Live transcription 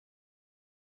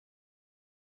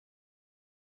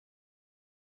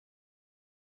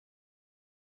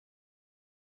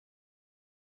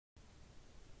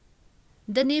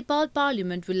The Nepal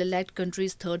Parliament will elect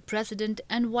country's third president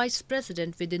and vice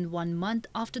president within 1 month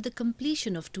after the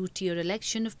completion of two-tier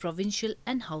election of Provincial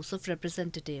and House of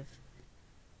Representative.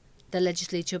 The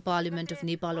Legislature Parliament of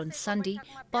Nepal on Sunday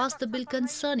passed the bill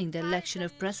concerning the election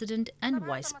of president and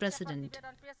vice president.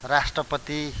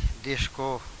 राष्ट्रपति देशको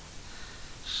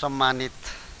सम्मानित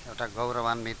एउटा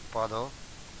गौरवान्वित पद हो।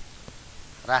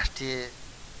 राष्ट्रिय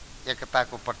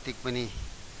एकताको प्रतीक पनि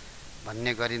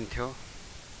भन्ने गरिन्थ्यो।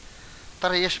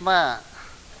 तर यसमा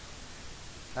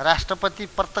राष्ट्रपति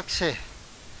प्रत्यक्ष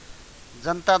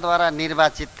जनताद्वारा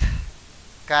निर्वाचित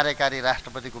कार्यकारी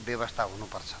राष्ट्रपतिको व्यवस्था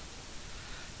हुनुपर्छ।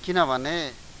 किनभने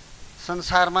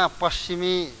संसारमा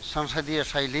पश्चिमी संसदीय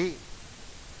शैली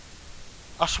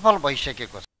असफल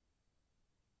भइसकेको छ।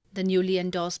 The newly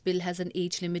endorsed bill has an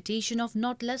age limitation of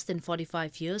not less than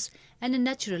 45 years and a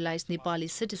naturalized Nepali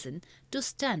citizen to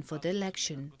stand for the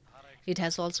election. It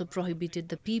has also prohibited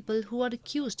the people who are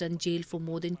accused and jailed for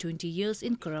more than 20 years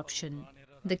in corruption.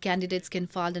 The candidates can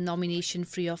file the nomination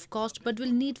free of cost but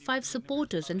will need 5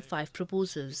 supporters and 5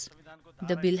 proposers.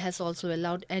 The bill has also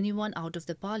allowed anyone out of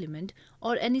the parliament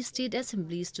or any state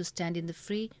assemblies to stand in the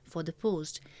fray for the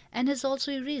post and has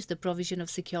also erased the provision of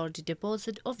security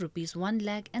deposit of Rs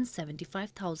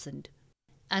 1,75,000.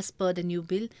 As per the new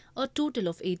bill, a total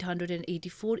of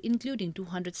 884, including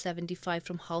 275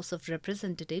 from House of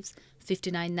Representatives,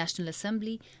 59 National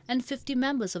Assembly and 50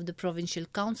 members of the Provincial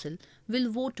Council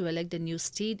will vote to elect the new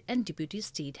state and deputy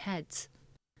state heads.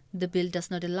 The bill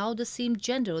does not allow the same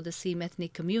gender or the same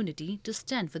ethnic community to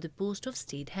stand for the post of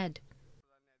state head.